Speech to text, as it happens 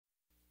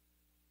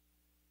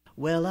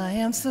Well, I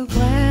am so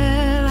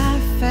glad I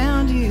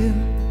found you.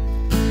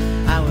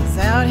 I was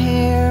out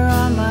here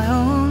on my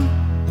own,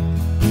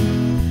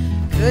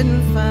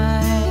 couldn't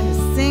find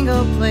a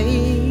single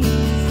place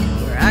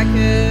where I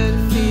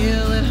could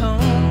feel at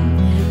home.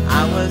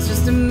 I was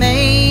just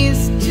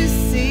amazed to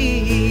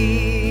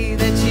see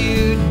that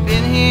you'd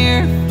been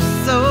here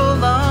for so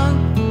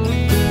long.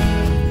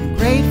 I'm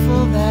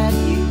grateful that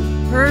you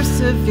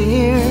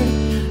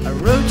persevered. I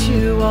wrote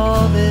you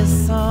all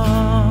this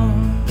song.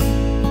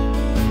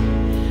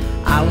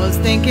 I was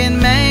thinking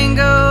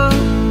mango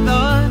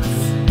thoughts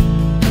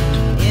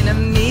in a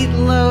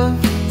meatloaf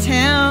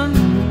town.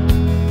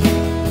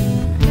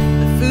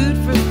 The food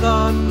for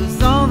thought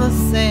was all the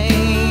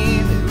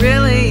same. It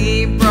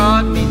really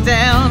brought me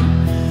down.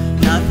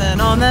 Nothing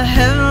on the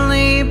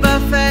heavenly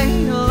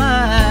buffet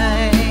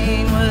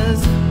line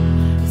was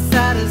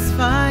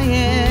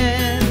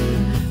satisfying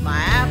my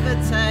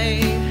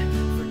appetite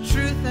for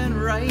truth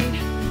and right.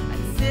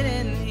 I'd sit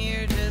in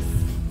here just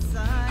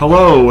sighing.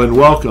 Hello and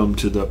welcome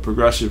to the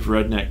Progressive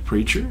Redneck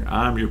Preacher.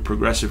 I'm your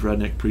Progressive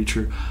Redneck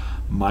Preacher,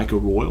 Micah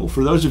Royal.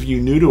 For those of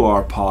you new to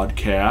our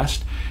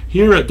podcast,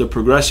 here at the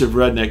Progressive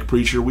Redneck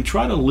Preacher, we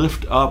try to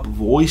lift up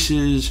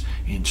voices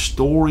and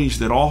stories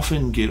that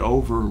often get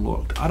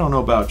overlooked. I don't know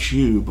about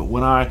you, but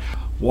when I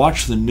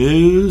watch the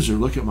news or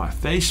look at my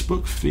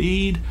Facebook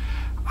feed,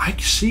 I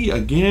see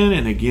again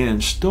and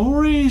again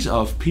stories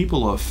of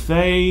people of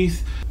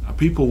faith,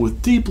 people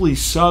with deeply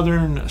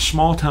Southern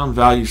small-town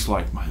values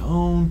like my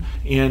own,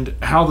 and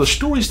how the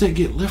stories that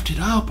get lifted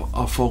up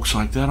of folks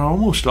like that are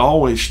almost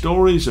always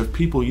stories of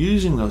people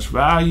using those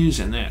values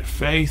and that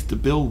faith to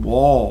build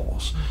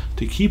walls,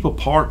 to keep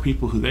apart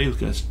people who they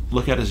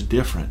look at as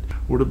different,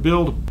 or to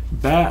build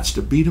bats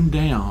to beat them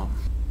down.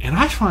 And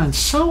I find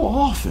so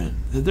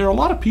often that there are a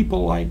lot of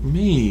people like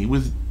me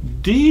with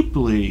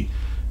deeply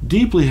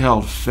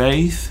held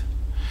faith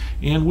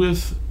and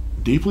with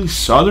deeply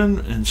Southern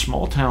and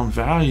small-town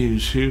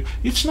values who,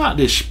 it's not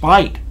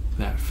despite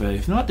that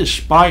faith, not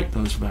despite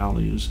those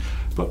values,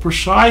 but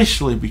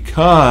precisely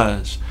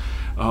because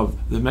of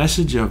the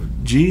message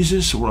of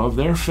Jesus or of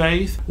their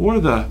faith or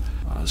the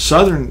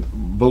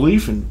Southern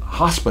belief in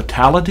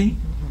hospitality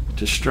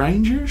to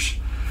strangers,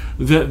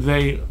 that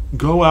they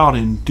go out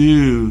and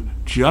do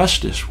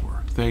justice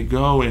work. They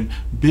go and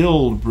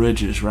build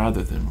bridges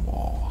rather than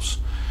walls.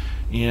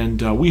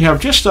 And we have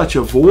just such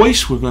a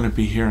voice we're going to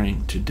be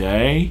hearing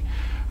today.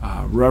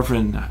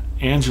 Reverend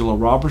Angela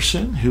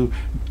Roberson, who,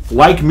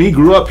 like me,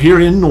 grew up here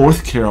in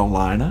North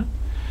Carolina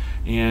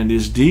and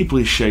is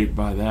deeply shaped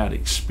by that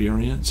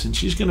experience. And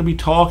she's going to be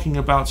talking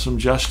about some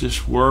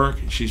justice work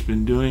she's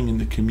been doing in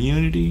the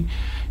community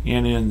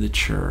and in the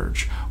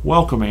church.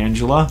 Welcome,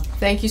 Angela.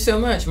 Thank you so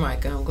much,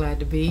 Micah. I'm glad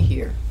to be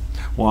here.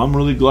 Well, I'm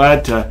really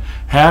glad to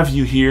have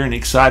you here and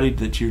excited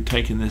that you're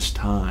taking this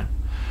time.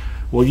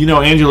 Well, you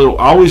know, Angela,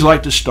 I always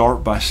like to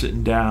start by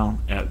sitting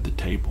down at the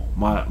table.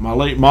 My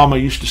late mama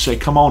used to say,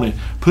 come on and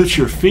put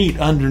your feet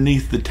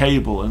underneath the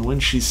table. And when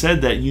she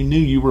said that, you knew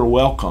you were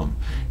welcome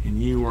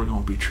and you were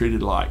going to be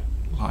treated like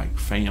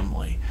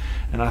family.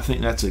 And I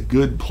think that's a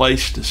good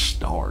place to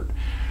start.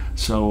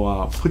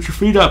 So put your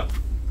feet up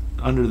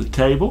under the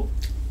table.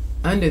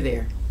 Under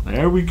there.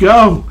 There we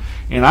go.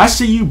 And I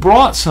see you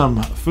brought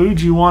some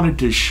food you wanted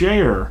to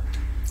share.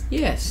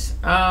 Yes.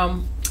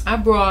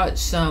 I brought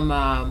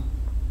some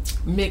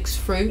mixed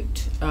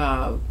fruit,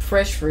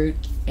 fresh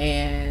fruit,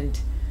 and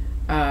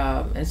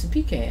some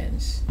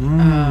pecans.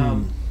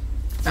 I'm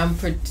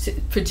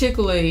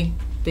particularly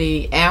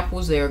the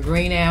apples. There are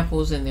green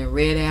apples and there are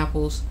red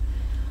apples,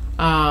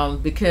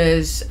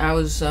 because I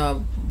was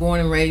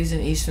born and raised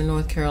in Eastern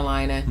North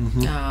Carolina,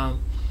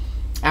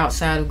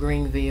 outside of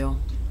Greenville,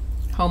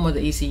 home of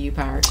the ECU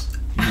Pirates.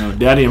 You know,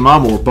 Daddy and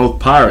Mama were both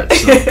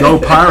pirates, so go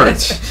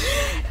Pirates.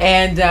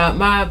 And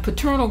my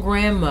paternal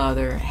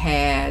grandmother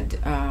had,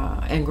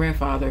 and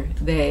grandfather,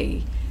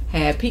 they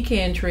had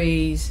pecan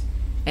trees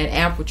and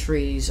apple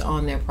trees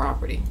on their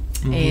property.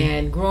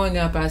 And growing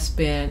up, I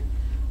spent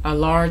a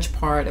large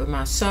part of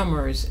my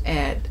summers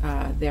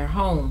at their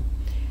home.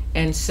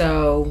 And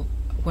so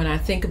when I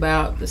think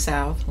about the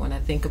South, when I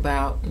think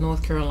about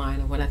North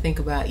Carolina, when I think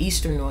about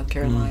Eastern North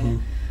Carolina,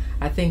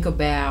 I think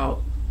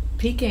about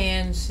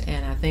pecans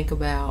and I think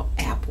about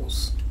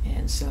apples.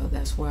 And so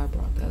that's why I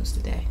brought those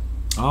today.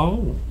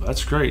 Oh,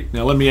 that's great.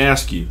 Now let me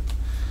ask you,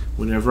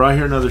 whenever I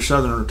hear another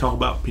Southerner talk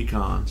about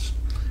pecans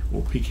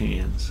or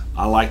pecans,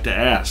 I like to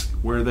ask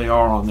where they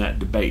are on that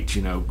debate.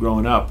 You know,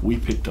 growing up, we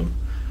picked them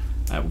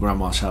at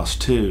Grandma's house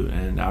too,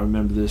 and I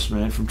remember this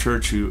man from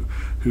church who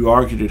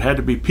argued it had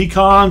to be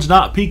pecans,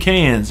 not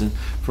pecans, and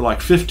for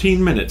like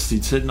 15 minutes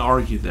he'd sit and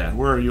argue that.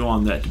 Where are you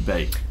on that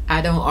debate?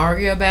 I don't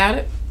argue about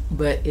it,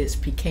 but it's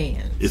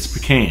pecans. It's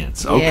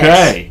pecans.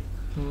 Okay.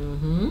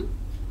 Yes.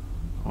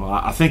 Well,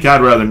 I think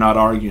I'd rather not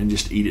argue and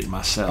just eat it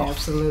myself.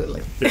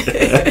 Absolutely.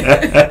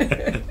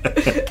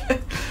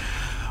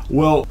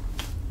 Well,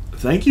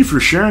 thank you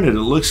for sharing it. It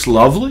looks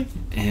lovely.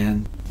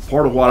 And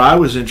part of what I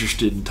was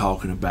interested in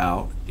talking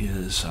about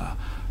is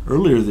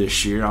earlier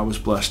this year, I was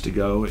blessed to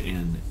go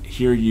and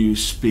hear you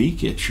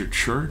speak at your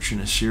church in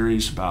a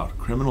series about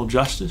criminal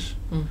justice.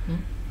 Mm-hmm.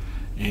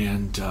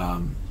 And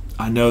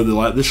I know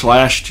that this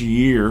last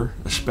year,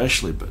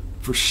 especially, but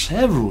for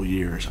several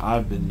years,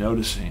 I've been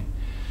noticing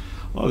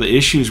the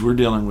issues we're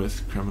dealing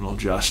with criminal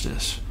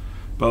justice,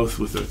 both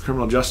with the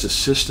criminal justice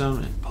system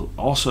and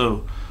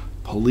also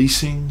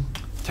policing.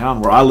 The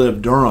town where I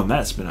live, Durham,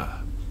 that's been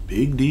a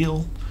big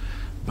deal.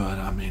 But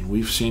I mean,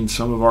 we've seen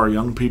some of our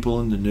young people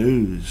in the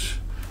news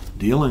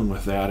dealing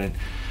with that,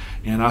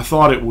 and I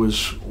thought it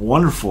was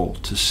wonderful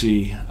to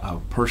see a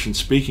person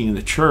speaking in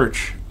the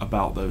church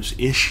about those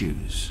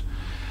issues.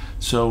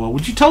 So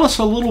would you tell us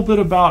a little bit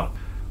about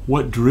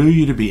what drew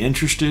you to be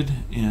interested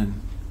in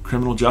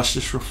criminal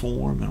justice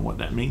reform and what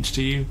that means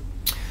to you?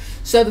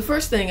 So the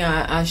first thing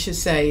I should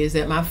say is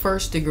that my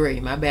first degree,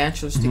 my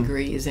bachelor's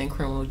degree, is in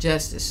criminal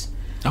justice.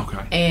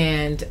 Okay.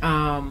 And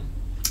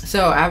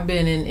so I've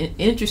been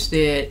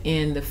interested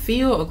in the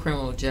field of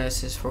criminal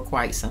justice for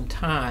quite some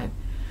time.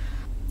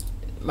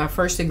 My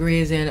first degree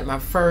is in it. My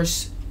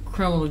first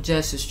criminal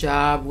justice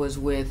job was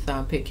with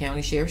Pitt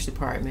County Sheriff's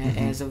Department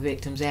as a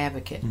victim's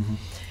advocate.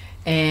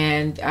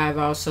 And I've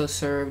also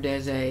served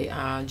as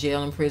a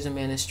jail and prison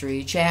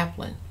ministry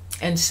chaplain.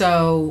 And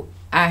so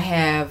I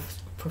have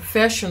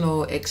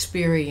professional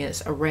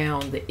experience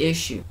around the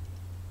issue.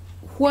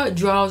 What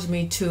draws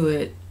me to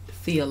it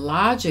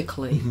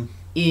theologically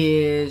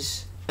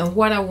is, and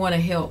what I want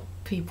to help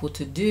people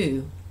to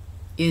do,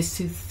 is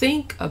to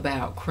think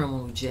about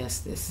criminal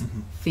justice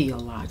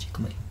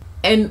theologically.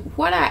 And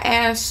what I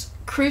ask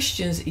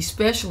Christians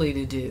especially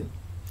to do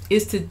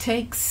is to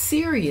take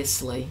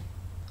seriously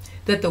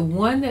that the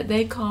one that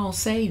they call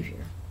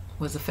Savior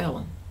was a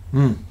felon.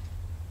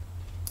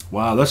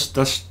 Wow,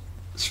 that's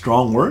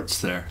strong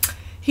words there.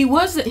 He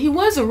was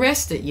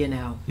arrested, you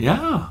know.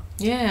 Yeah.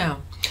 Yeah.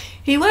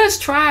 He was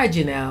tried,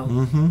 you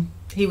know.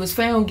 He was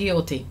found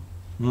guilty.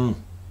 And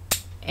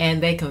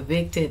they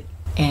convicted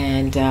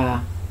and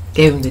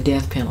gave him the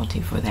death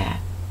penalty for that.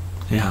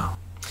 Yeah.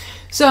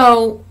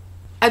 So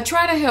I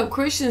try to help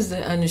Christians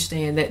to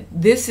understand that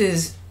this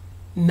is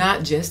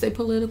not just a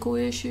political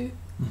issue.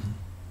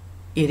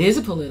 It is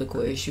a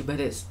political issue, but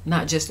it's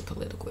not just a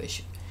political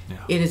issue. Yeah.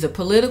 It is a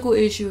political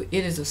issue.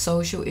 It is a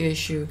social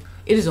issue.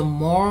 It is a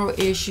moral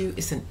issue.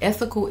 It's an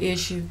ethical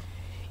issue.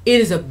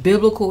 It is a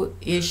biblical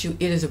issue.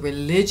 It is a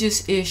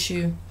religious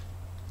issue.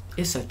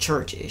 It's a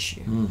church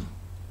issue.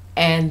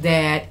 And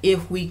that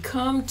if we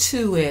come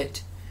to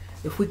it,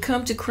 if we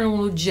come to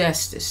criminal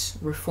justice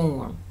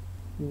reform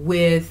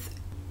with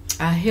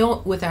our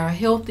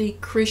healthy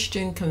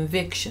Christian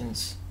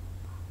convictions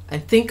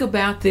and think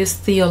about this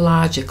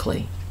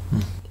theologically,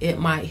 it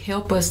might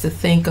help us to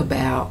think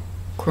about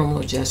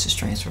criminal justice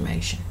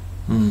transformation.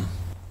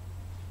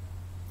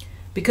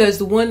 Because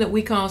the one that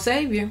we call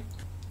Savior,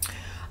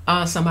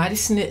 somebody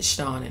snitched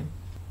on him.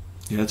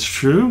 Yeah, that's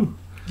true.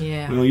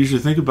 Yeah. We don't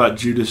usually think about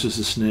Judas as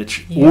a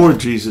snitch or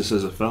Jesus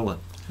as a felon.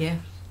 Yeah.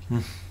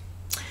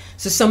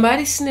 So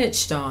somebody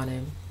snitched on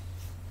him.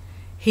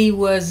 He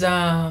was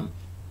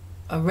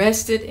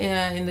arrested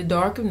in the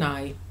dark of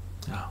night.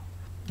 Oh.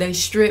 They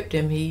stripped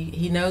him.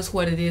 He knows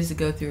what it is to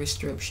go through a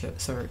strip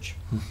search.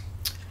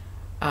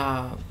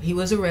 He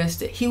was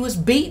arrested. He was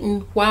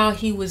beaten while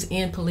he was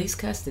in police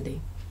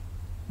custody.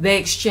 They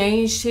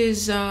exchanged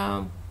his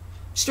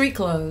street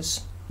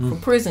clothes for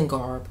prison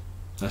garb.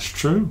 That's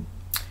true.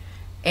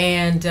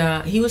 And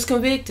he was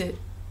convicted.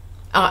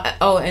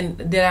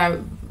 And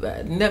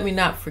let me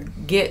not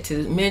forget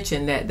to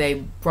mention that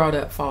they brought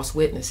up false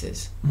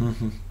witnesses.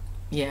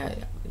 Yeah,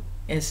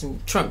 and some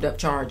trumped up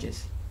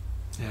charges.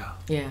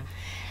 Yeah.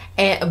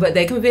 But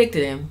they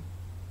convicted him,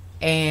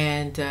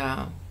 and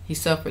he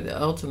suffered the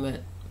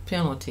ultimate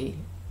penalty,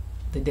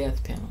 the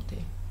death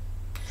penalty.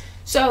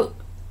 So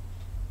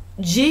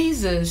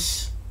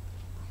Jesus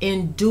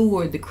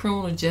endured the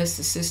criminal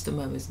justice system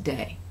of his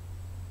day.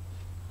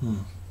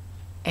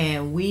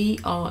 And we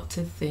ought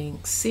to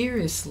think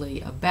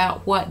seriously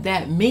about what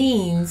that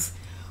means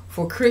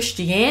for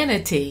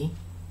Christianity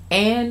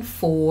and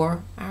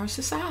for our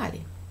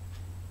society.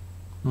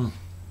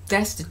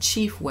 That's the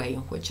chief way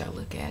in which I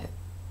look at it.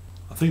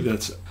 I think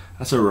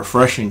that's a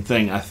refreshing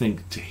thing, I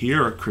think, to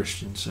hear a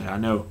Christian say. I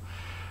know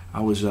I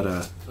was at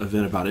an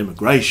event about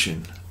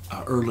immigration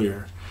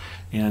earlier,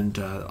 and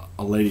a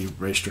lady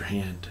raised her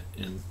hand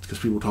because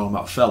people were talking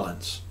about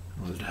felons,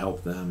 and wanted to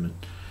help them,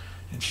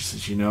 and she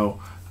says,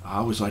 I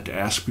always like to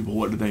ask people,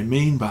 what do they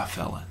mean by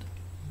felon?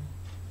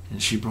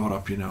 And she brought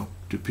up,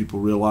 do people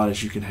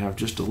realize you can have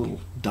just a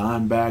little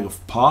dime bag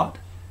of pot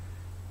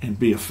and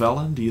be a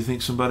felon? Do you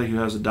think somebody who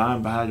has a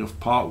dime bag of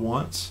pot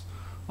once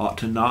ought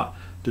to not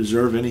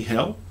deserve any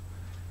help?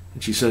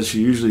 And she says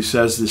she usually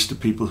says this to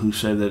people who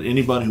say that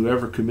anybody who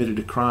ever committed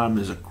a crime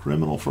is a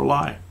criminal for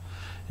life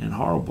and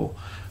horrible.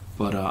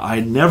 But I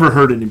had never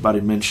heard anybody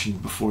mention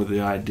before the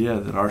idea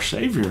that our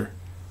Savior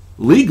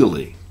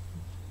legally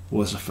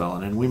was a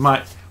felon. And we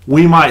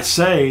might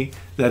say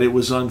that it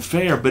was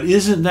unfair, but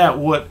isn't that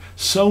what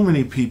so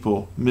many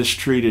people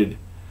mistreated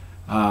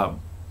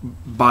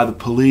by the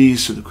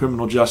police or the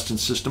criminal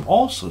justice system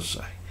also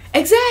say.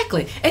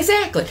 Exactly.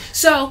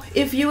 So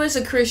if you as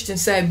a Christian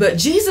say, but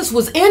Jesus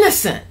was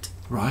innocent,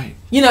 right?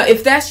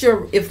 If that's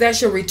your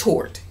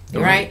retort,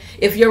 right?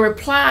 If your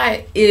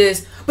reply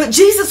is, but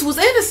Jesus was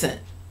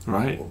innocent,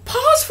 right?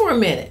 Pause for a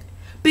minute,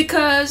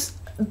 because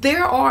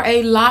there are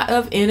a lot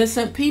of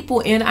innocent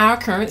people in our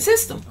current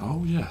system.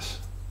 Oh yes.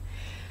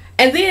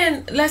 And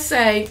then let's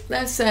say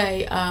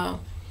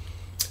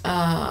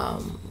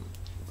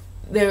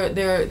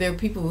there are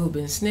people who've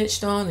been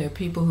snitched on. There are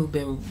people who've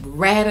been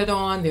ratted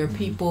on. There are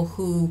people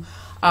who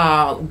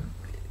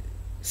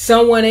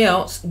someone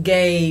else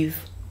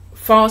gave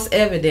false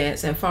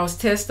evidence and false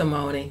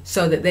testimony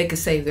so that they could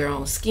save their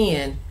own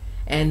skin.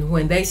 And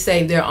when they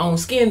saved their own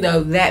skin,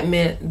 though, that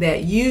meant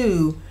that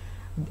you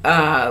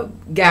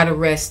got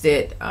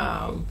arrested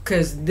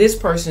because this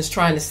person's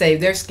trying to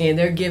save their skin.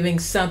 They're giving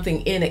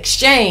something in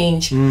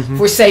exchange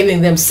for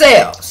saving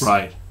themselves.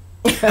 Right.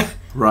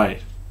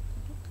 Right.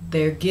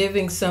 They're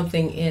giving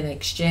something in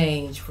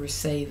exchange for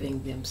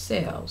saving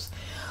themselves.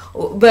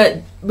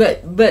 But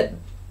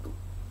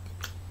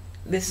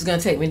this is going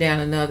to take me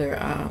down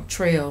another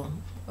trail,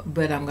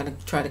 but I'm going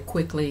to try to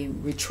quickly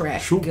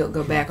retract,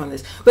 go back on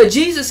this. But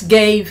Jesus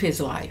gave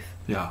his life.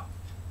 Yeah.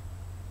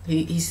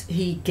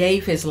 He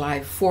gave his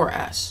life for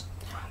us.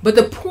 But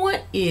the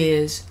point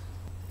is,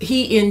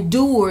 he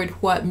endured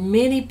what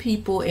many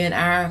people in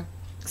our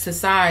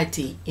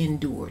society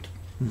endured.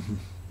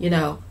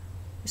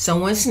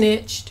 Someone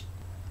snitched.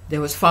 There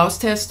was false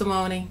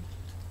testimony.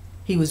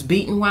 He was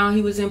beaten while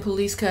he was in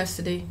police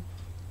custody.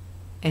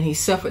 And he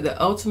suffered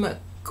the ultimate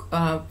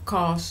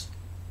cost.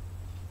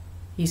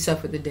 He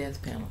suffered the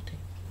death penalty.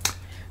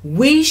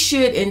 We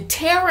should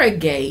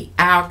interrogate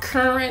our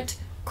current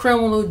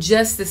criminal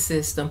justice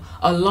system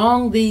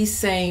along these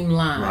same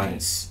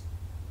lines.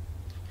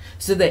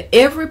 So that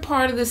every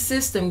part of the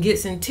system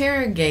gets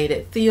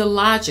interrogated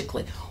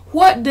theologically.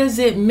 What does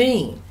it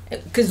mean?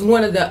 Because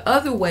one of the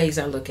other ways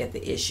I look at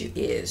the issue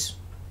is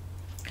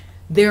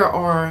there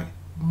are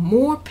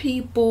more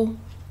people,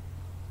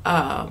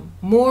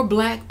 more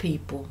black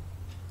people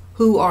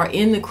who are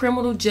in the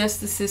criminal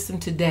justice system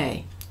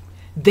today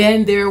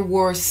than there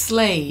were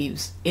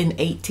slaves in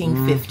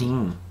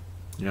 1850.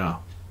 Yeah.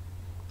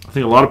 I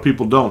think a lot of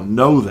people don't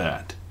know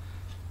that.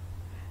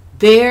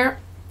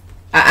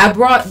 I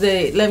brought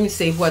let me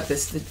see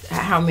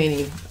how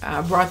many, I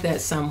brought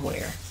that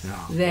somewhere.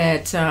 Yeah.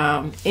 That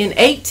in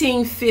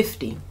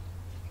 1850,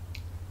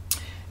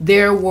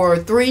 there were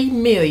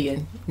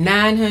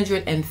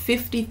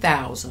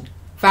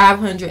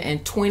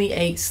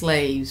 3,950,528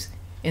 slaves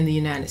in the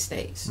United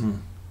States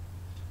in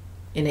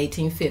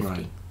 1850.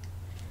 Right.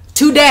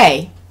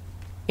 Today,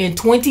 in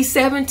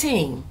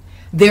 2017,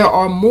 there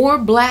are more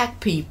black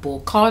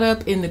people caught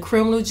up in the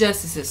criminal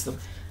justice system.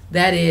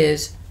 That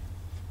is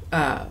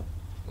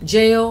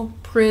jail,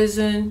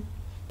 prison,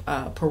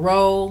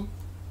 parole,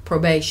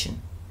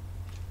 probation.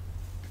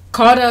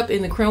 Caught up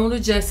in the criminal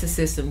justice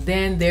system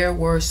than there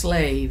were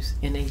slaves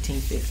in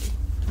 1850.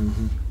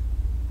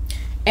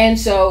 And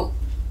so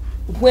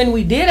when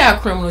we did our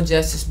criminal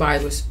justice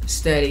Bible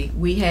study,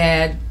 we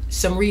had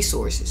some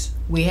resources.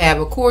 We have,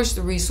 of course,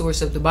 the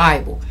resource of the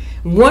Bible.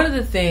 One of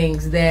the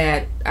things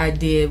that I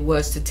did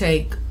was to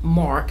take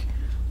Mark.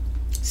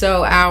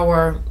 So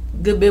our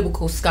good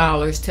biblical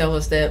scholars tell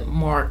us that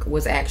Mark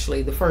was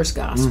actually the first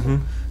gospel.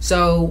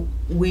 So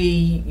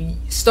we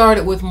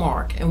started with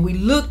Mark, and we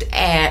looked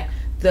at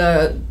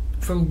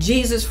from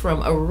Jesus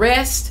from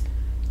arrest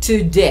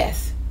to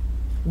death.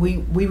 We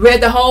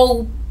read the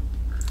whole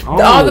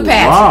all the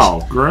passages.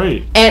 Wow,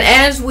 great. And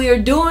as we are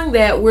doing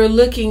that, we're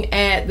looking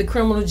at the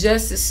criminal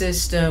justice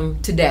system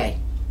today.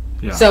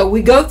 Yeah. So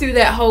we go through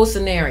that whole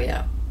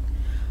scenario.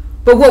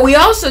 But what we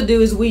also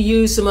do is we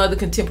use some other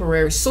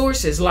contemporary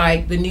sources,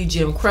 like The New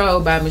Jim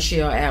Crow by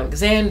Michelle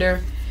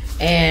Alexander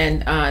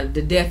and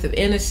The Death of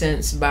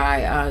Innocence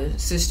by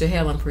Sister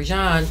Helen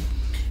Prejean.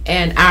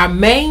 And our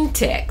main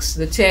text,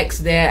 the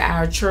text that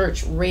our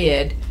church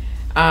read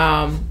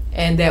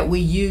and that we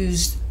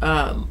used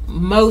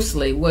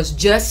mostly, was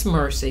Just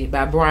Mercy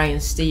by Brian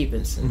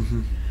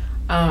Stevenson.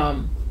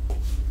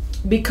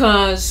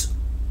 Because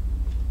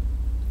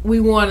we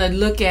want to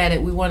look at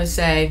it, we want to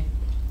say,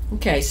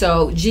 okay,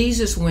 so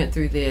Jesus went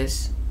through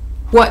this.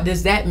 What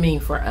does that mean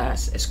for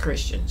us as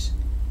Christians?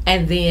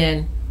 And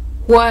then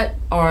what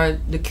are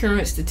the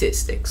current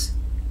statistics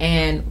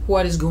and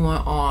what is going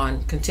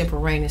on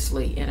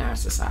contemporaneously in our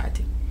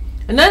society?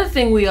 Another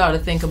thing we ought to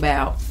think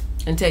about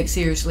and take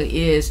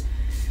seriously is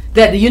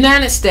that the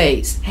United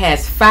States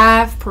has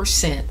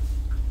 5%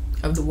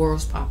 of the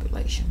world's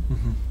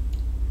population,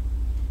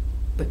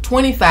 but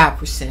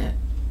 25%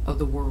 of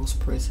the world's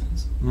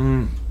prisons.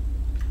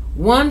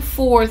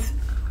 1/4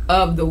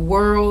 of the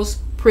world's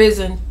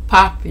prison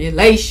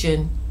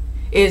population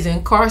is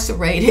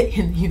incarcerated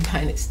in the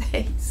United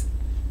States.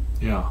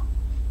 Yeah.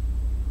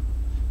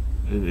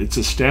 It's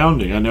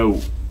astounding. I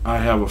know I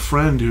have a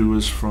friend who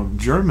was from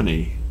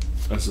Germany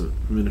as a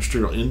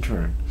ministerial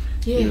intern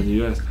here in the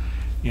U.S.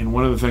 And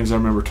one of the things I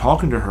remember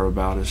talking to her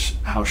about is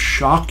how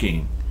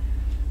shocking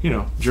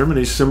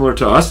Germany's similar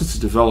to us. It's a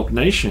developed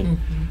nation,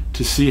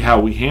 to see how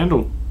we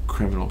handle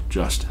criminal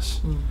justice.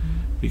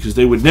 Because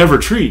they would never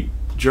treat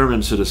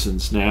German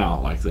citizens now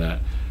like that.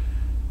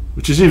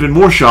 Which is even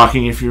more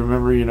shocking if you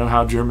remember,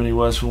 how Germany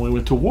was when we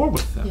went to war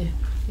with them.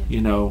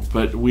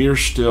 But we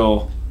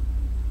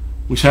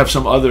have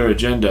some other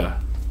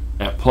agenda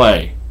at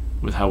play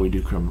with how we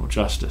do criminal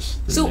justice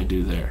than they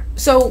do there.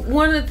 So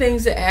one of the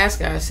things to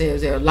ask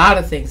ourselves, there are a lot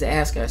of things to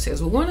ask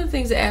ourselves, but one of the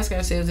things to ask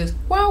ourselves is,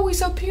 why are we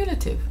so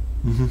punitive?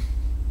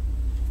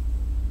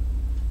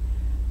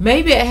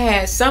 Maybe it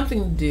has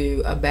something to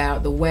do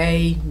about the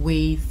way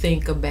we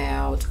think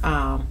about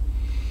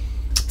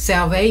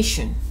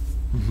salvation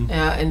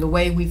and the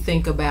way we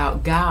think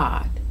about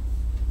God.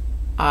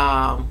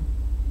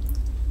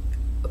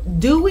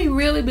 Do we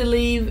really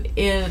believe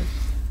in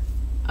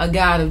a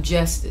God of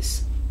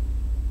justice?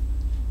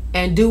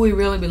 And do we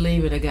really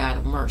believe in a God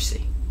of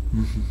mercy?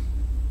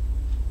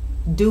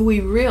 Do we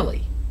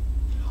really?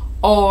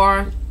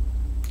 Or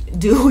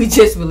do we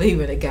just believe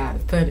in a God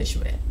of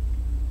punishment?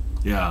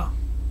 Yeah.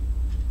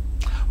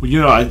 Well,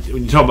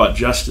 when you talk about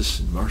justice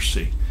and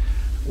mercy,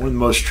 one of the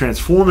most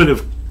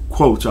transformative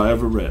quotes I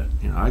ever read,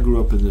 I grew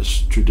up in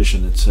this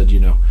tradition that said,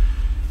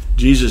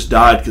 Jesus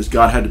died because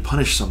God had to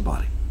punish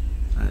somebody,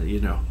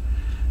 and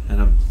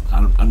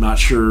I'm not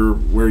sure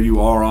where you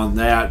are on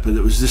that, but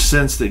it was this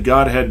sense that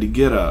God had to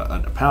get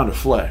a pound of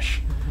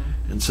flesh.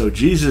 And so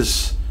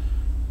Jesus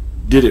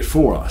did it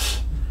for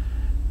us.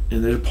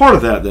 And there's a part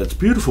of that that's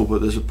beautiful,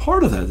 but there's a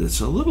part of that that's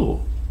a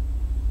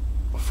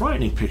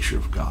frightening picture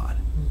of God.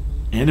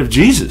 And of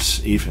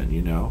Jesus, even,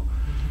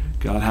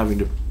 God having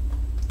to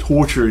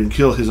torture and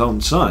kill his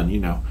own son,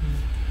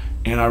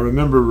 And I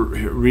remember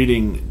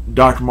reading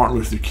Dr. Martin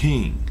Luther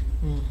King,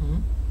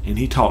 and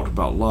he talked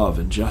about love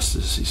and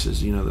justice. He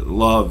says, that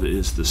love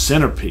is the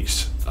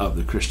centerpiece of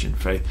the Christian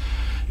faith.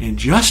 And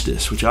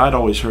justice, which I'd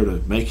always heard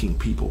of making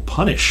people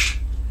punish,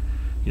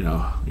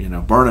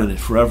 burning it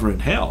forever in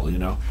hell,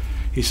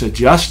 He said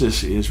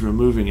justice is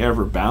removing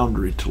every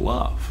boundary to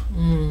love.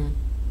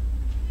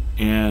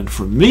 And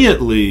for me,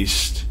 at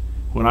least,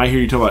 when I hear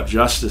you talk about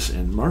justice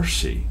and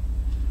mercy,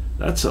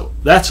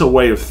 that's a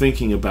way of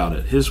thinking about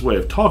it, his way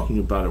of talking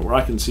about it, where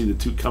I can see the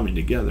two coming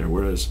together.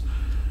 Whereas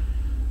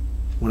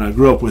when I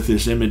grew up with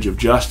this image of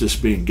justice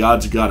being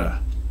God's got to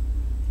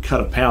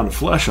cut a pound of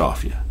flesh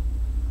off you,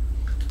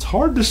 it's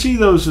hard to see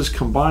those as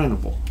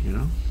combinable,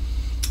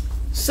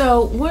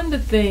 So one of the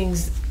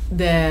things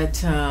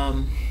that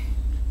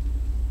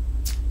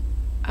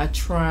I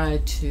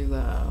tried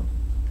to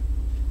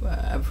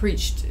I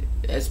preached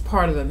as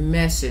part of a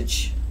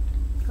message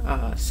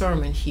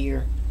sermon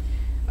here,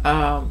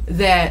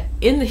 that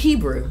in the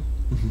Hebrew,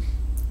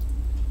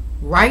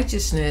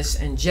 righteousness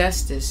and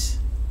justice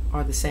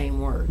are the same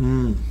word.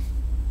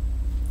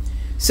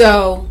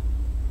 So,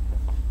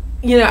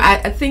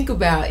 I think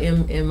about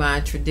in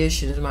my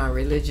traditions, my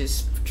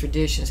religious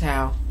traditions,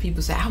 how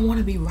people say, I want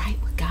to be right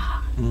with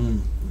God.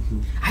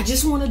 I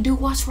just want to do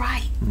what's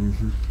right.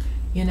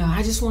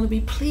 I just want to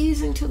be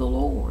pleasing to the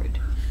Lord.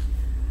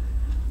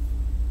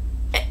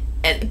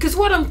 Because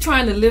what I'm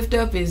trying to lift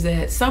up is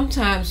that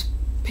sometimes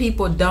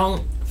people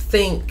don't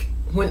think,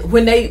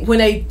 when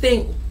they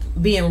think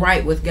being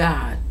right with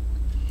God,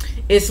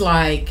 it's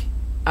like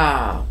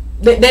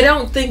they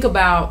don't think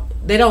about,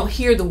 they don't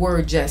hear the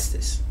word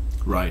justice.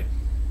 Right.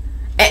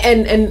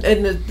 And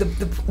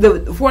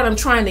the what I'm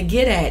trying to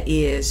get at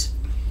is,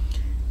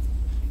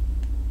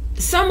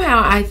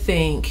 somehow I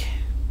think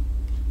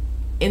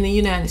in the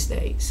United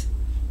States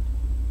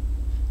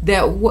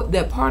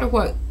that part of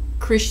what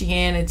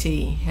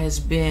Christianity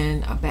has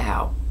been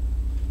about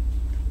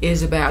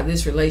is about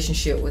this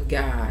relationship with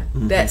God,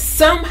 that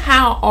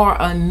somehow or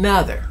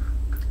another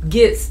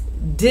gets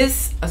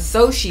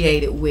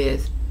disassociated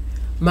with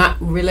my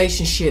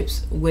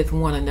relationships with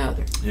one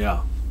another.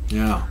 Yeah.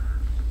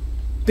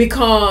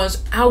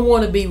 Because I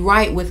want to be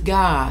right with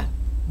God,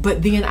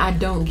 but then I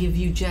don't give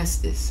you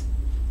justice.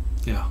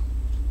 Yeah.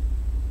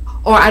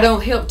 Or I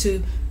don't help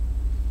to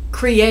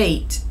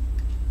create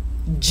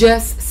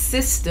just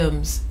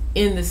systems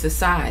in the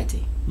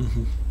society.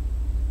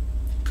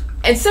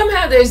 And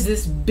somehow there's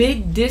this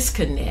big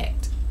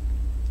disconnect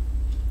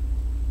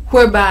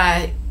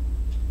whereby,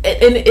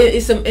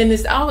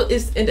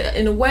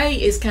 in a way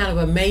it's kind of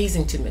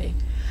amazing to me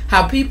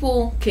how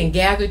people can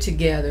gather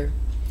together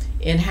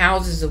in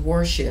houses of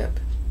worship,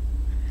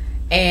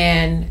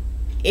 and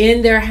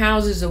in their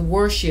houses of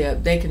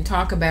worship they can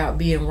talk about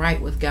being right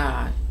with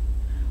God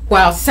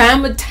while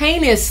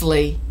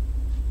simultaneously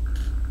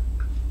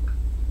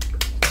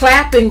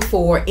clapping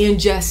for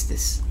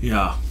injustice.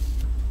 Yeah.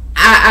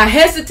 I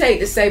hesitate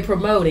to say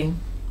promoting.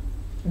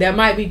 That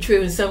might be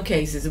true in some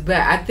cases, but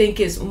I think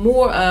it's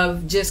more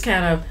of just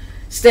kind of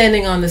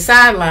standing on the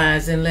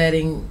sidelines and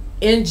letting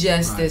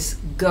injustice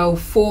go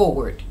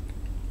forward,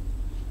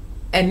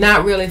 and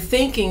not really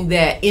thinking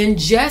that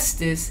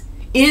injustice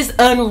is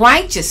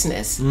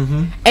unrighteousness,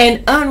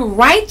 and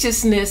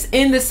unrighteousness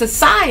in the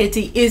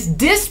society is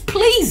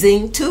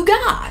displeasing to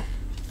God.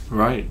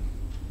 Right.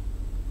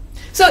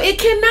 So it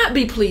cannot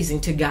be pleasing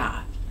to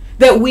God.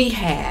 that we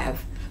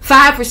have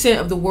 5%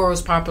 of the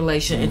world's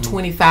population and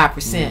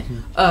 25%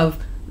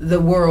 of the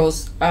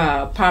world's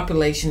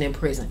population in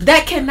prison.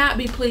 That cannot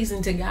be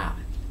pleasing to God.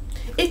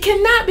 It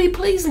cannot be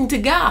pleasing to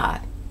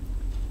God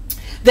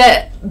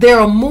that there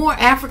are more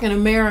African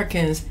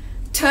Americans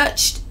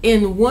touched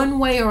in one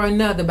way or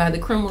another by the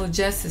criminal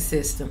justice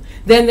system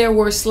than there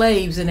were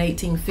slaves in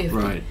 1850.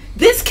 Right.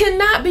 This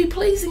cannot be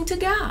pleasing to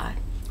God.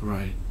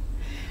 Right.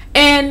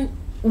 And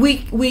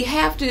we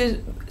have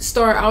to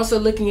start also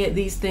looking at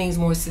these things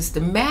more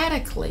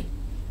systematically,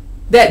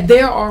 that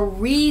there are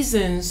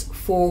reasons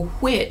for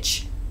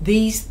which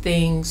these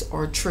things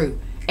are true.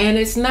 And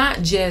it's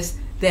not just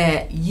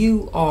that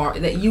you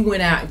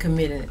went out and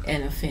committed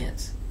an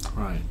offense.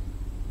 Right.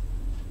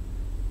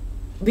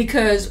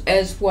 Because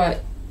as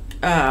what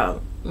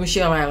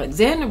Michelle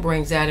Alexander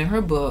brings out in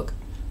her book,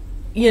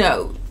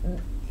 and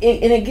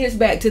it gets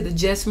back to the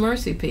just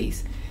mercy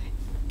piece.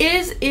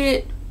 Is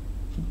it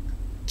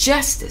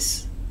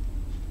justice?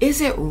 Is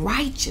it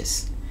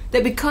righteous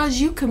that because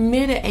you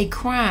committed a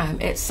crime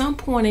at some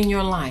point in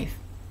your life,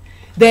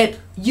 that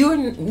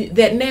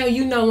now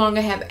you no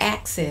longer have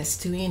access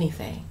to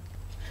anything?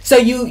 So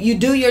you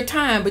do your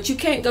time, but you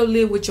can't go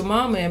live with your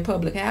mama in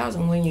public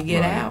housing when you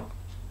get out,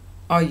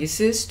 or your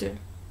sister,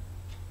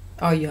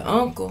 or your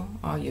uncle,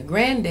 or your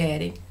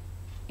granddaddy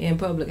in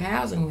public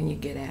housing when you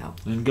get out.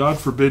 And God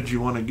forbid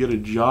you want to get a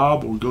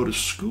job or go to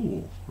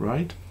school,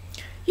 right?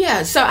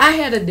 Yeah, so I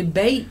had a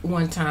debate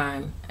one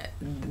time.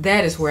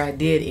 That is where I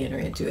did enter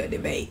into a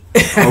debate.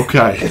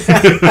 Okay.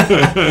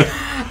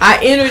 I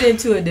entered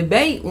into a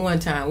debate one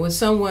time with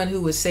someone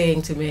who was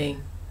saying to me,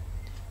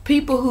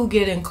 people who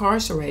get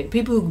incarcerated,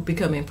 people who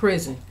become in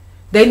prison,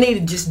 they need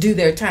to just do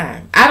their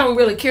time. I don't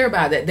really care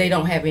about that. They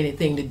don't have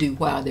anything to do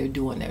while they're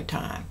doing their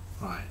time.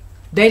 Right.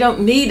 They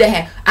don't need to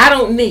have, I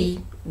don't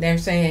need, they're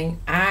saying,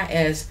 I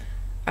as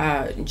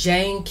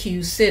Jane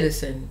Q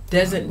citizen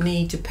doesn't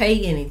need to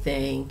pay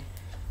anything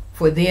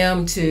for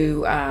them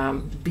to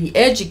be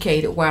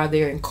educated while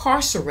they're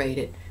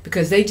incarcerated,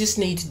 because they just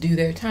need to do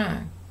their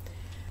time.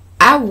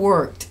 I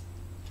worked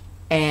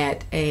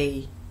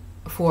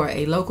for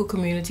a local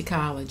community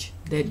college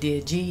that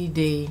did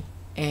GED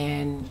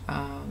and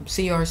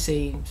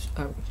CRC,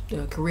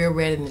 career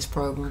readiness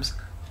programs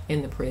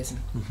in the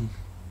prison.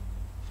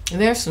 And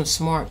there's some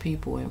smart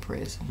people in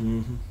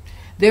prison.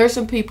 There are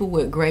some people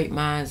with great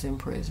minds in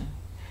prison.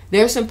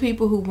 There are some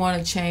people who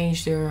want to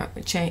change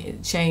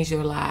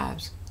their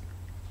lives.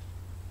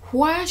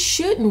 Why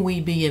shouldn't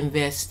we be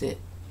invested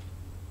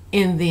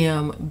in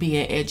them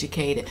being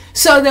educated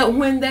so that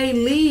when they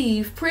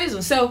leave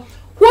prison? So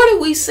what are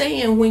we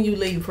saying when you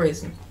leave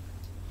prison?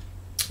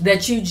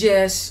 That you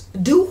just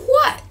do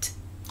what?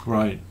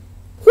 Right.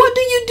 What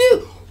do you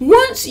do?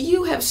 Once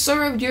you have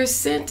served your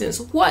sentence,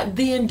 what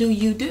then do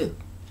you do?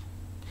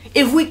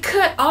 If we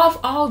cut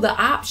off all the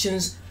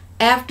options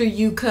after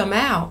you come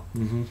out,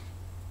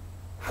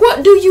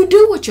 what do you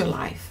do with your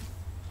life?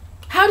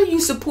 How do you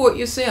support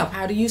yourself?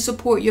 How do you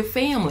support your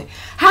family?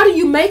 How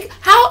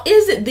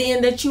is it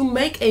then that you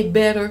make a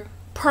better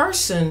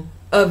person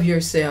of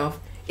yourself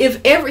if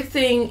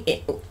everything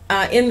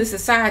in the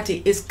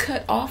society is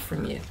cut off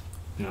from you?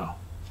 Yeah.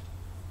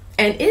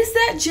 And is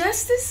that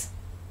justice?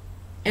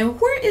 And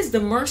where is the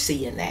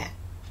mercy in that?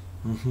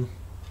 And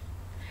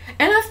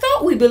I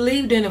thought we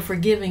believed in a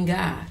forgiving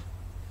God.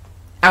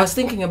 I was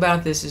thinking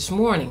about this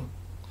morning.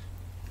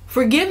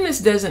 Forgiveness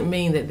doesn't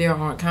mean that there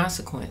aren't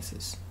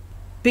consequences.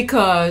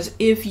 Because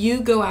if you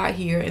go out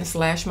here and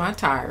slash my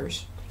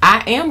tires,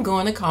 I am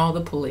going to call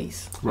the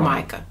police, right.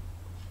 Micah.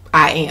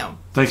 I am.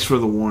 Thanks for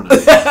the warning.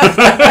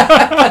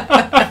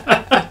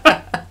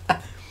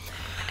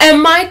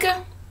 And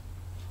Micah,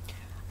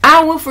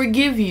 I will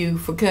forgive you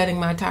for cutting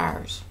my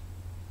tires.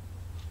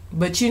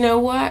 But you know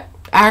what?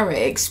 I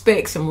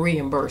expect some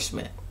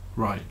reimbursement.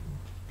 Right.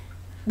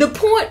 The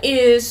point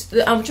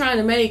that I'm trying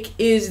to make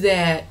is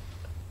that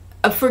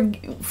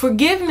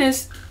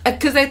forgiveness,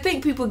 because I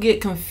think people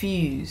get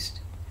confused.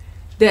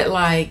 That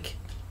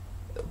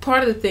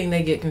part of the thing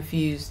they get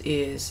confused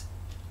is,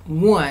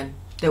 one,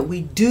 that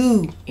we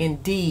do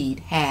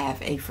indeed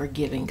have a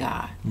forgiving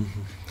God.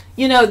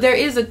 There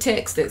is a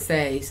text that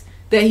says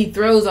that he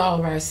throws all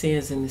of our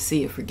sins in the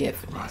sea of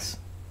forgiveness.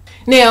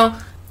 Right. Now,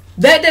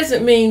 that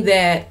doesn't mean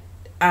that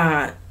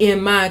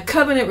in my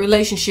covenant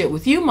relationship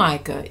with you,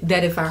 Micah,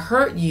 that if I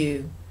hurt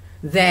you,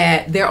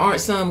 that there aren't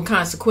some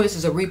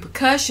consequences or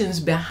repercussions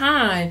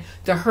behind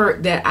the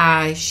hurt that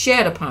I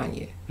shed upon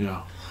you.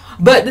 Yeah.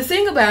 But the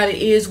thing about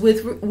it is,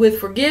 with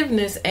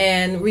forgiveness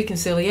and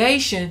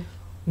reconciliation,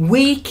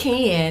 we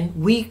can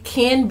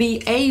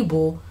be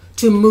able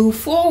to move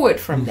forward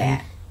from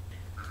that.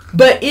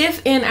 But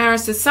if in our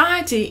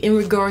society, in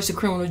regards to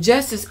criminal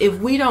justice, if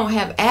we don't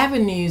have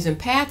avenues and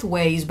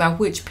pathways by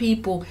which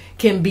people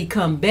can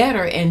become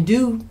better and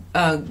do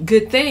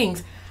good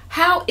things,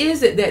 how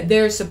is it that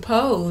they're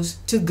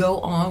supposed to go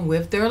on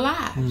with their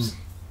lives?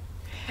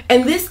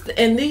 And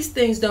these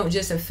things don't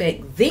just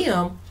affect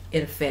them;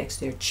 it affects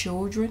their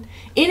children.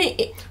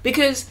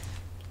 Because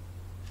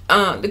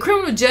the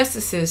criminal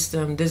justice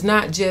system does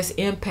not just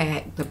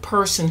impact the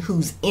person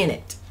who's in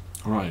it.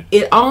 Right.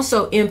 It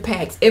also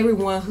impacts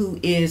everyone who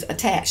is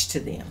attached to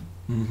them.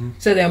 Mm-hmm.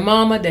 So their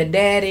mama, their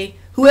daddy,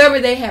 whoever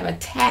they have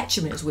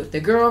attachments with,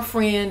 their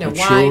girlfriend, their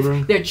wife,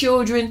 children. their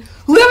children,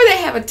 whoever they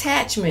have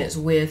attachments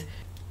with,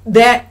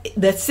 that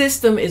the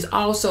system is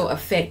also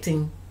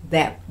affecting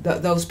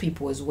those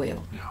people as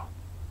well. Yeah.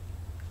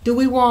 Do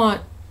we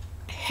want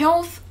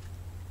health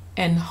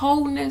and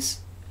wholeness,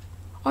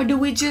 or do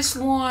we just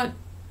want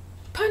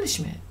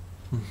punishment?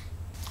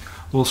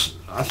 Well,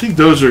 I think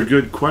those are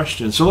good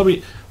questions. So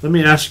let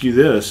me ask you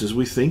this: as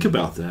we think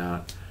about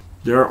that,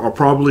 there are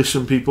probably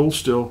some people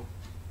still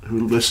who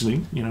are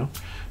listening,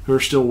 who are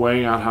still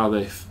weighing out how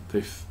they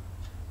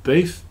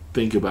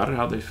think about it,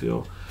 how they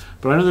feel.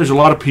 But I know there's a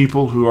lot of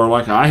people who are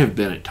like I have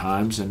been at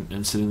times,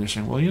 and sitting there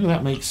saying, "Well,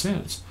 that makes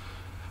sense."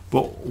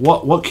 But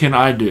what can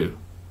I do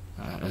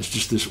as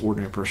just this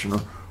ordinary person,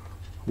 or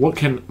what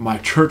can my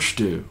church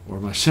do, or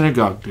my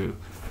synagogue do?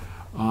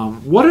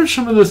 What are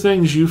some of the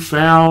things you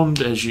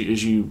found as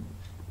you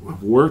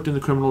have worked in the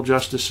criminal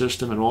justice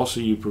system, and also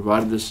you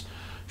provided this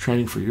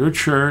training for your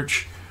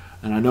church,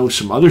 and I know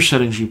some other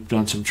settings you've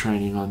done some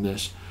training on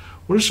this.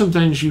 What are some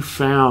things you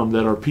found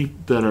that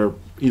are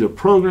either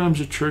programs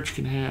a church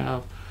can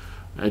have,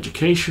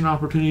 education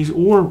opportunities,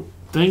 or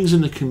things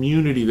in the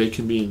community they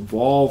can be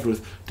involved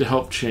with to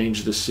help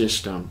change the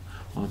system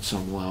on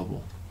some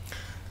level?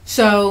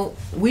 So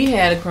we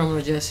had a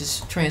criminal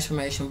justice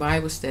transformation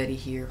Bible study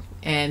here,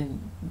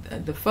 and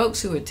the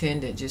folks who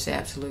attended just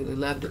absolutely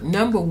loved it.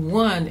 Number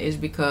one is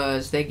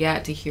because they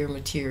got to hear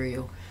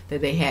material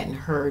that they hadn't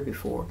heard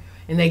before,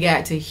 and they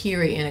got to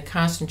hear it in a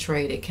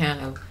concentrated kind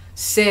of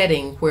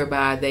setting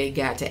whereby they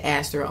got to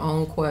ask their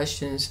own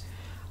questions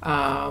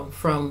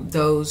from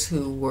those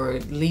who were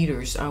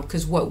leaders.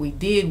 Because what we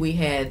did, we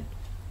had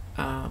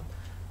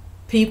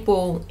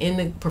people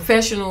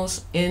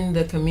professionals in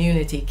the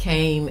community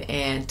came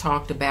and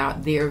talked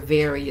about their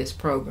various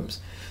programs.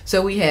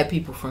 So we had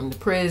people from the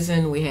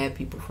prison, we had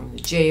people from the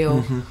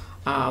jail,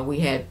 we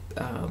had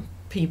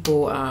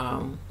people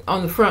on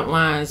the front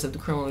lines of the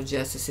criminal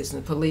justice system,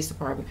 the police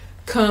department,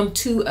 come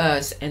to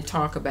us and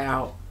talk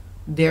about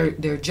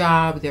their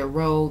job, their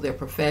role, their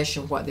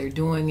profession, what they're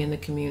doing in the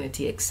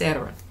community,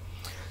 etc.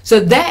 So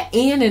that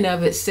in and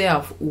of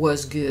itself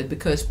was good,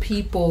 because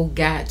people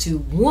got to,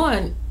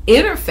 one,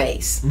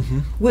 interface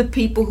with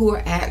people who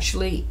are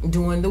actually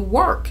doing the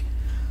work.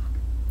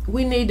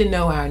 We need to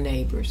know our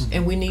neighbors,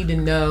 and we need to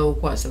know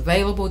what's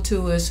available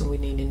to us, and we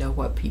need to know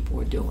what people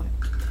are doing.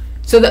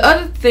 So the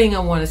other thing I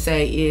want to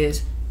say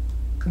is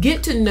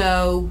get to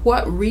know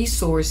what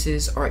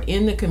resources are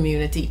in the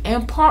community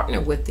and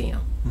partner with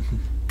them.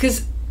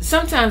 Because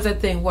sometimes I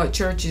think what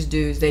churches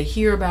do is they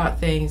hear about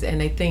things and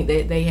they think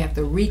that they have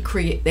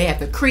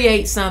to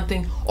create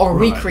something or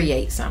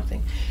recreate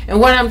something.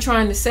 And what I'm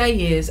trying to say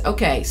is,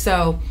 okay,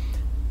 so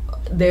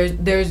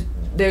there's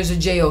a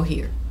jail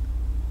here.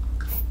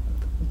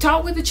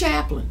 Talk with the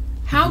chaplain.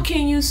 How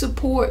can you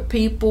support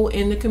people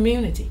in the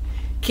community?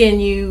 Can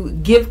you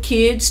give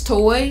kids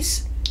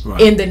toys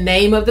in the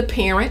name of the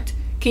parent?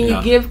 Can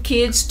you give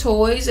kids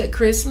toys at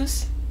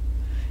Christmas?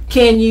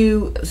 Can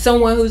you,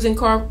 someone who's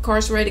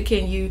incarcerated,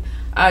 can you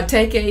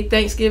take a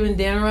Thanksgiving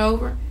dinner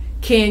over?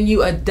 Can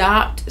you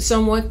adopt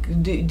someone?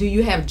 Do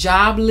you have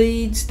job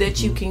leads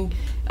that you can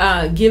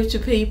give to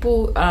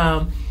people?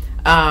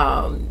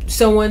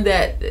 Someone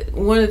that,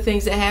 one of the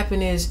things that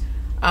happened is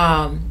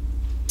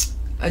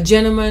a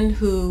gentleman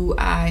who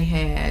I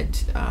had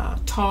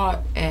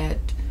taught at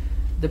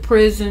the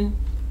prison.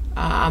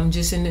 I'm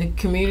just in the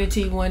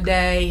community one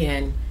day,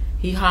 and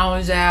he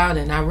hollers out,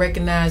 and I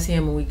recognize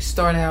him, and we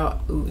start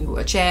out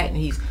a chat, and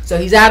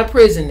he's out of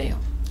prison now.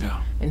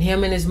 Yeah. And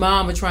him and his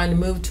mom are trying to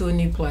move to a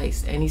new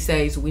place, and he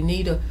says we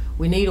need a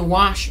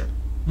washer.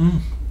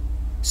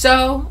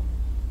 So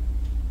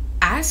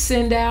I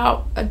send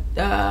out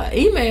a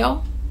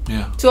email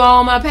to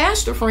all my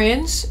pastor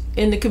friends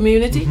in the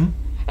community, and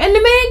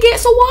the man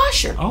gets a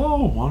washer.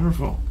 Oh,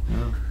 wonderful!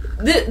 Yeah.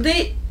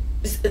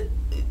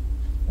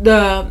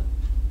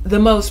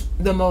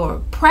 The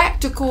more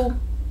practical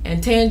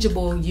and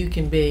tangible you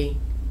can be,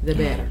 the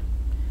better.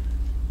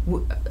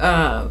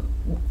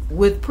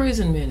 With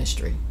prison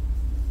ministry,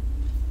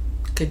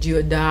 could you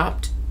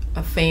adopt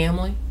a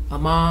family, a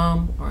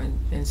mom,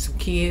 and some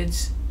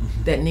kids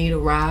that need a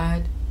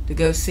ride to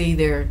go see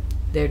their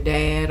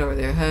dad or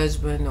their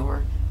husband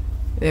or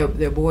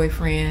their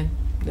boyfriend,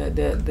 the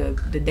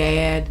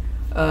dad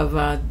of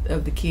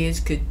the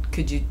kids?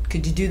 Could you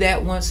do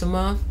that once a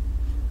month?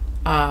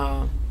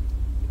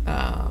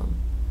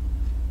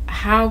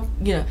 How,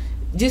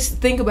 just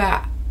think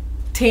about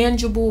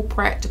tangible,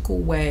 practical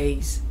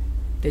ways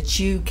that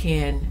you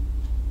can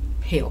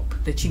help,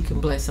 that you can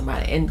bless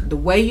somebody. And the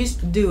way you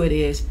do it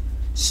is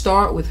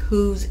start with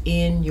who's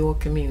in your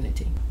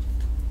community.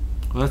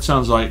 Well, that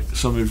sounds like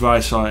some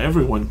advice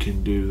everyone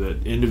can do,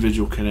 that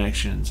individual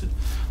connections and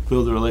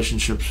build the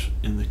relationships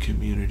in the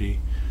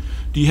community.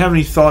 Do you have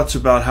any thoughts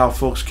about how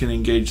folks can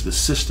engage the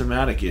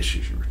systematic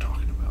issues you were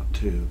talking about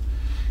too?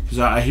 Because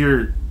I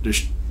hear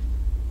there's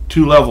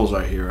two levels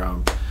I hear.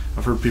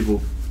 I've heard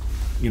people,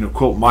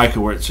 quote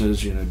Micah where it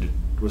says,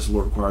 what's the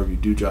Lord require of you?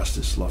 Do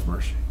justice, love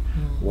mercy.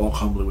 Walk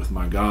humbly with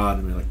my God.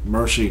 I mean, like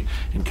mercy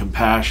and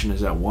compassion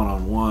is that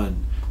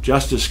one-on-one.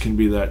 Justice can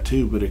be that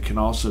too, but it can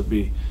also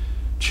be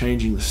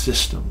changing the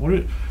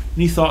system.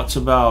 Any thoughts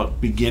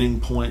about beginning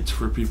points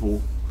for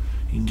people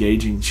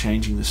engaging,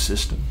 changing the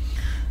system?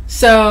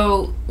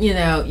 So, you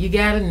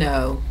got to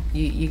know,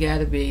 you got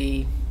to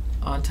be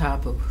on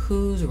top of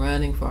who's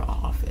running for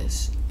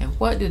office and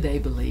what do they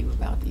believe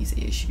about these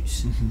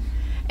issues.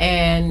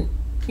 And,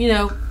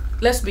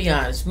 let's be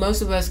honest,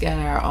 most of us got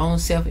our own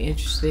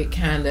self-interested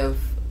kind of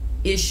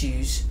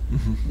issues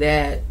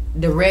that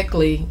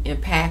directly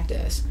impact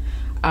us.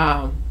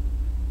 I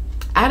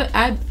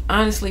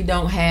honestly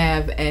don't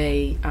have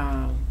a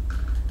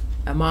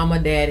mama,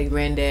 daddy,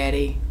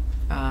 granddaddy,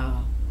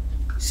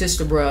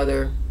 sister,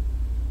 brother,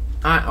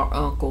 aunt or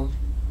uncle,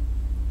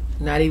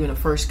 not even a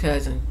first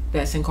cousin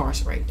that's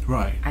incarcerated.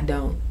 Right. I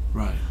don't.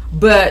 Right.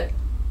 But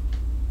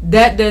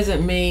that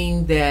doesn't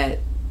mean that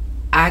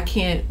I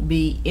can't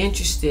be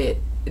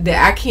interested,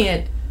 that I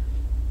can't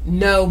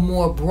know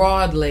more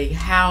broadly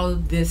how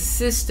this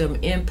system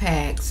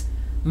impacts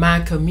my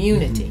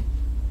community.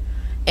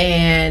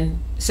 And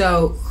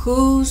so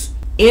who's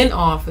in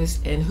office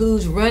and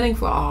who's running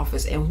for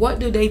office and what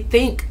do they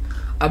think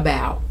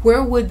about?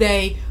 Where would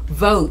they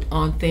vote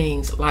on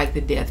things like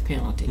the death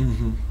penalty,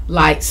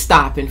 like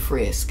stop and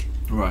frisk?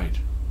 Right.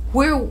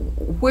 Where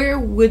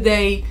would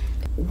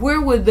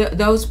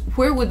those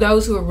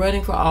who are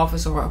running for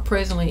office or are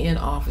presently in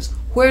office,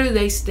 where do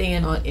they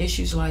stand on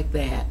issues like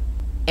that,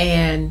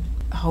 and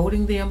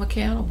holding them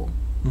accountable?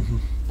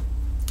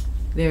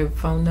 Their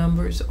phone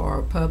numbers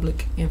are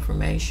public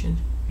information.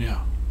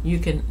 Yeah. You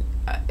can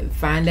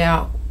find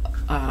out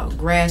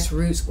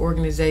grassroots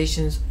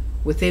organizations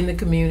within the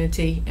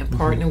community and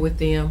partner with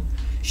them.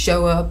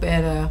 Show up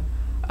at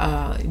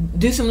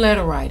do some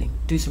letter writing,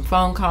 do some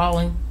phone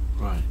calling.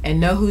 Right. And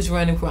know who's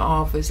running for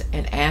office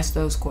and ask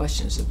those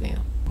questions of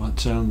them. Well,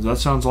 that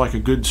sounds like a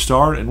good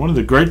start. And one of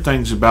the great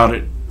things about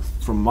it,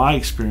 from my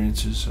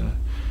experiences,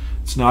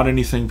 it's not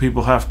anything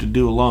people have to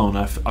do alone.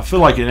 I feel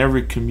like in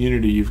every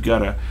community you've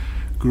got a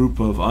group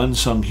of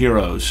unsung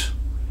heroes.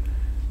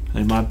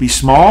 They might be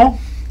small,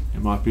 they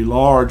might be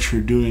large, who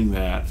are doing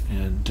that.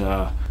 And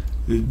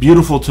it's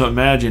beautiful to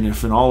imagine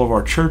if in all of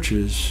our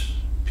churches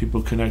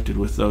people connected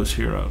with those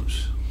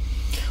heroes,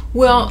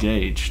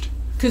 engaged.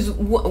 Because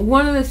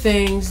one of the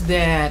things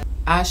that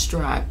I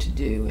strive to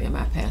do in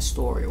my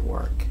pastoral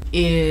work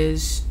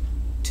is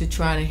to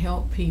try to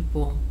help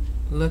people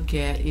look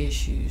at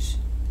issues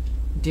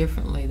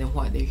differently than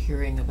what they're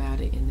hearing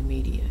about it in the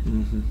media.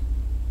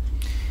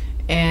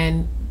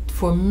 And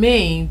for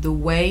me, the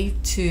way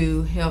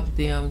to help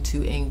them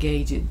to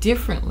engage it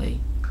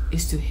differently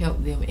is to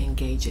help them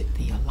engage it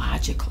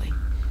theologically.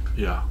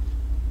 Yeah.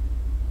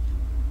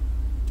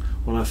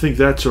 Well, I think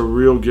that's a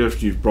real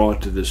gift you've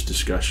brought to this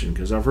discussion,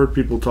 because I've heard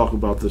people talk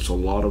about this a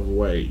lot of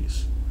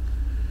ways,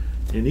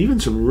 and even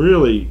some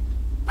really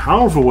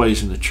powerful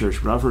ways in the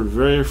church, but I've heard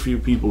very few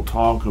people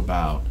talk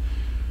about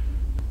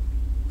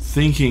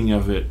thinking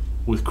of it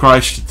with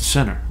Christ at the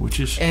center, which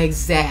is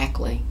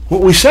exactly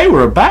what we say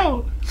we're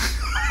about.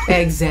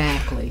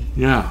 Exactly.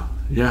 Yeah.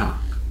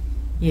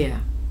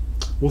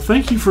 Well,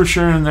 thank you for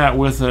sharing that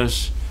with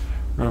us,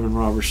 Reverend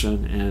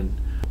Roberson, and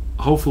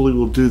hopefully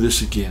we'll do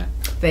this again.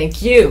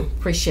 Thank you.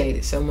 Appreciate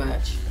it so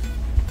much.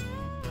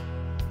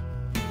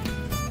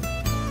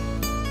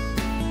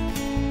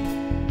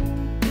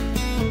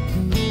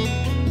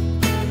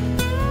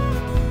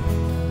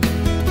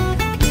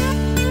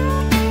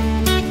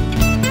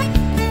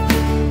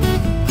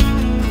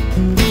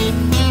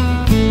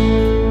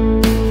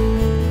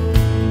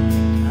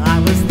 I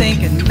was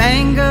thinking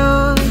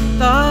mango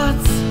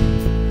thoughts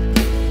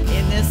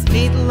in this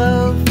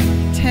meatloaf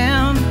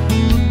town.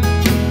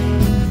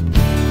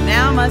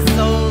 Now my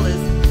soul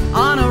is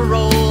on a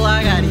roll.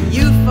 I got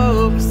you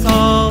folks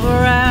all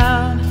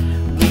around.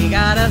 We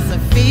got us a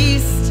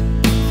feast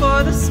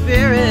for the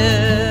spirit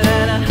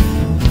and a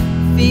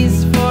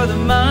feast for the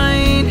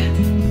mind.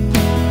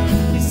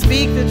 We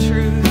speak the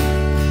truth,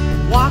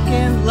 walk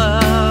in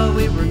love.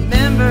 We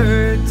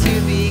remember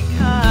to be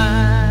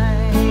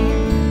kind.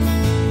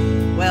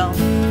 Well,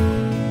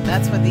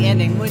 that's what the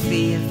ending would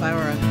be if I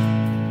were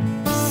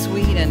a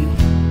sweet and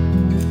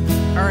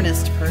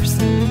earnest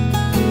person.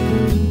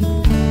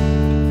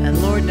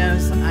 And Lord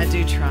knows I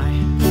do try.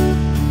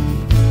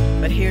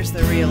 But here's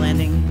the real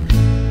ending.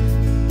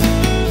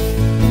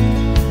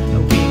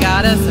 We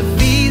got us a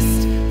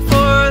feast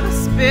for the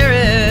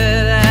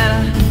spirit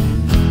and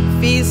a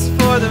feast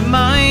for the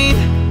mind.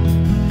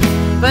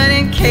 But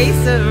in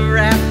case of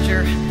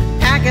rapture,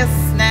 pack a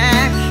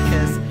snack,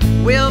 'cause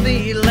we'll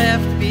be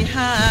left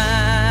behind.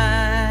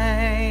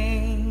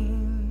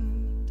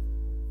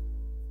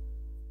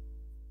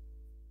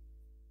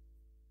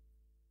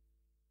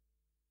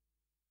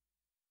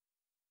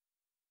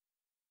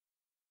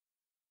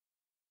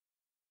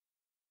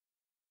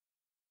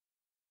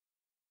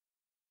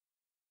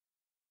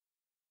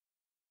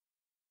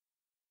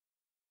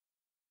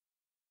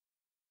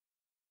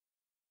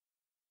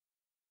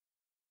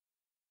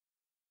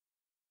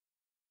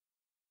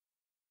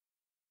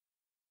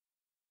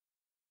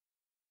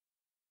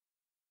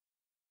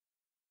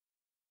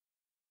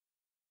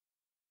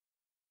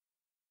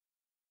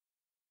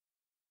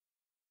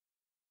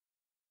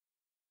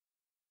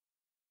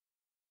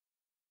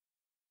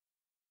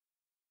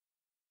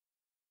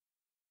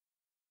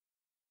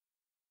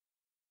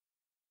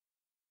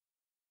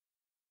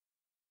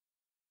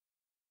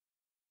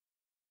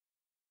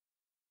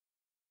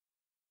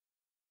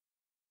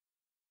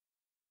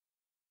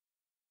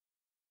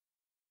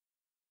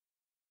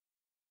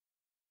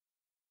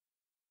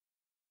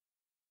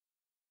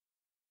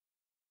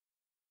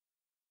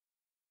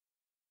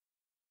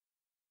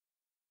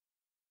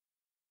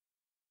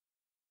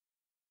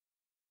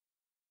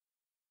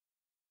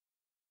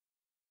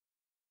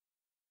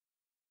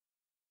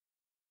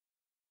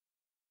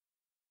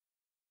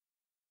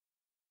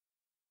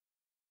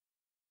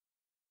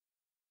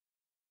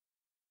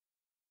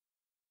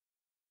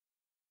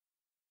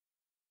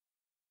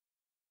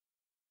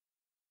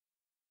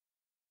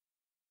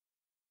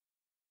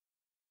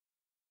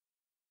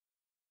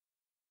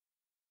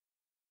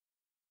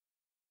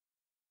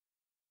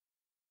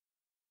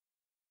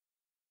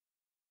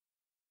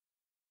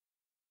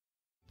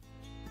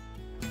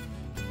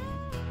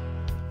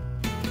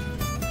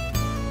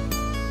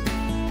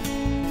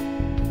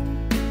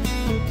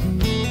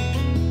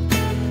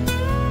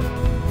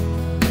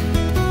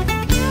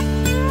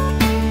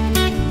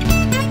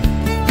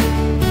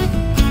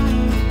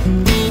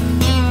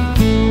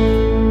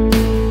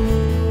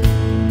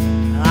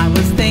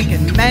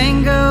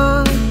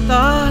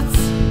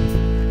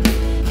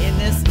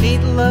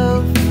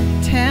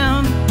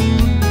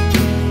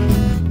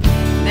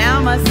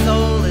 my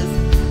soul is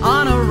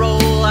on a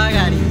roll. I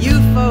got you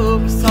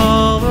folks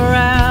all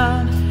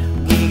around.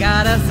 We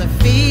got us a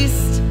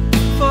feast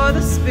for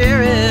the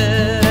spirit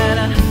and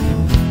a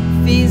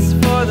feast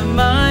for the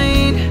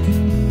mind.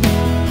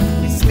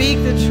 We speak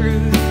the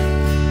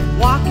truth,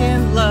 walk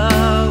in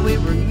love. We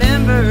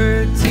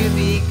remember to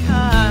be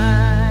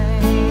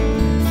kind.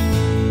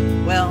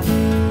 Well,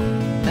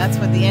 that's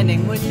what the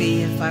ending would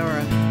be if I were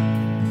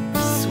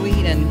a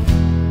sweet and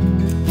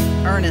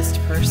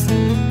earnest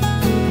person.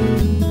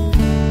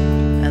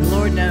 And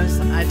Lord knows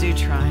I do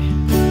try.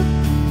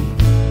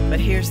 But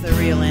here's the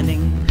real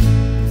ending.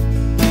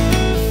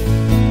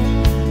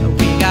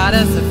 We got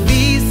us a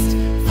feast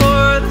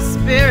for the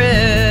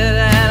spirit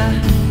and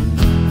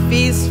a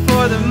feast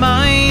for the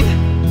mind.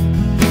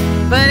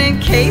 But in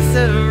case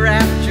of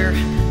rapture,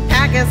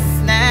 pack a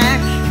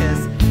snack,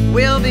 'cause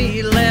we'll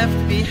be left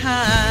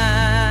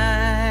behind.